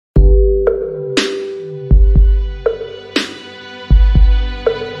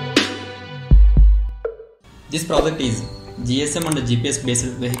This project is GSM and GPS based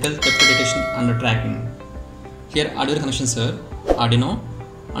vehicle theft detection and tracking. Here Arduino connections are Arduino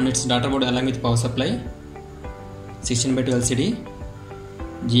and its data board along with power supply, 16x2 LCD,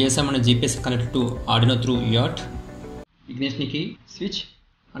 GSM and GPS connected to Arduino through UART, ignition key, switch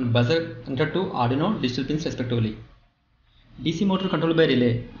and buzzer connected to Arduino digital pins respectively. DC motor controlled by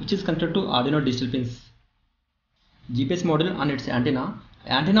relay which is connected to Arduino digital pins. GPS module and its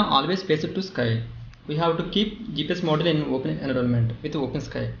antenna always faced to sky. We have to keep GPS module in open environment with open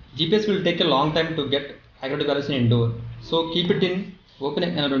sky. GPS will take a long time to get accurate values in indoor, so keep it in open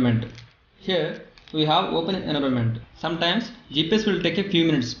environment. Here we have open environment. Sometimes GPS will take a few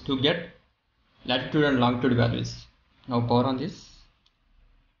minutes to get latitude and longitude values. Now power on this.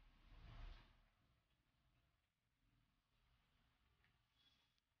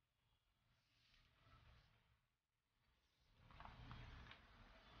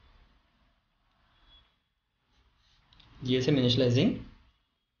 GSM initializing.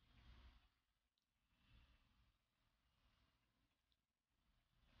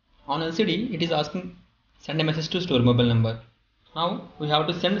 On LCD, it is asking send a message to store mobile number. Now we have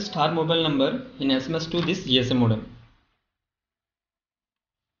to send star mobile number in SMS to this GSM modem.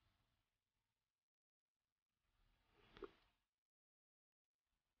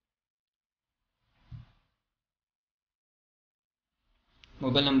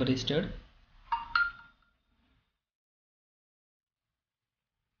 Mobile number registered.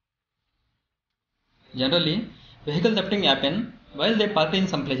 Generally, vehicle thefting happen while they park in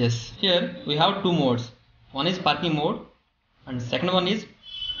some places. Here we have two modes. One is parking mode and second one is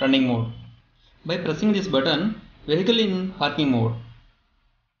running mode. By pressing this button, vehicle in parking mode.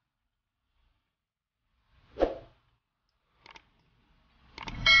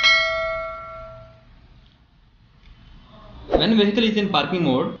 When vehicle is in parking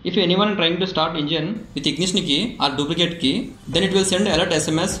mode, if anyone trying to start engine with ignition key or duplicate key, then it will send alert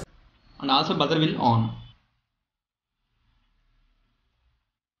SMS and also buzzer will on.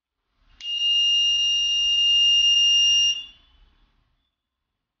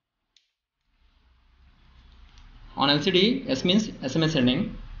 On LCD, S means SMS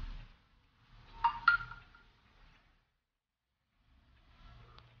sending.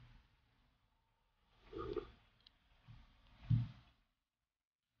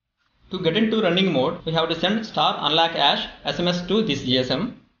 To get into running mode, we have to send star unlock hash SMS to this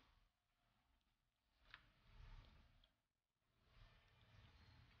GSM.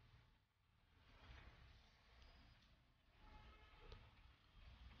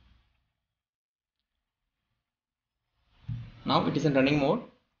 Now it is in running mode.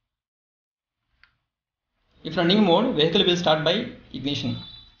 If running mode, vehicle will start by ignition.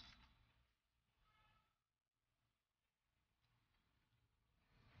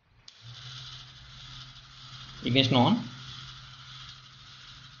 Ignition on.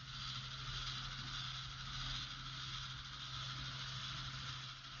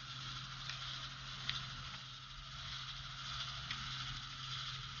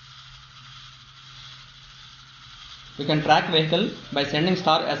 We can track vehicle by sending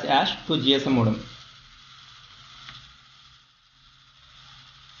star as hash to GSM modem.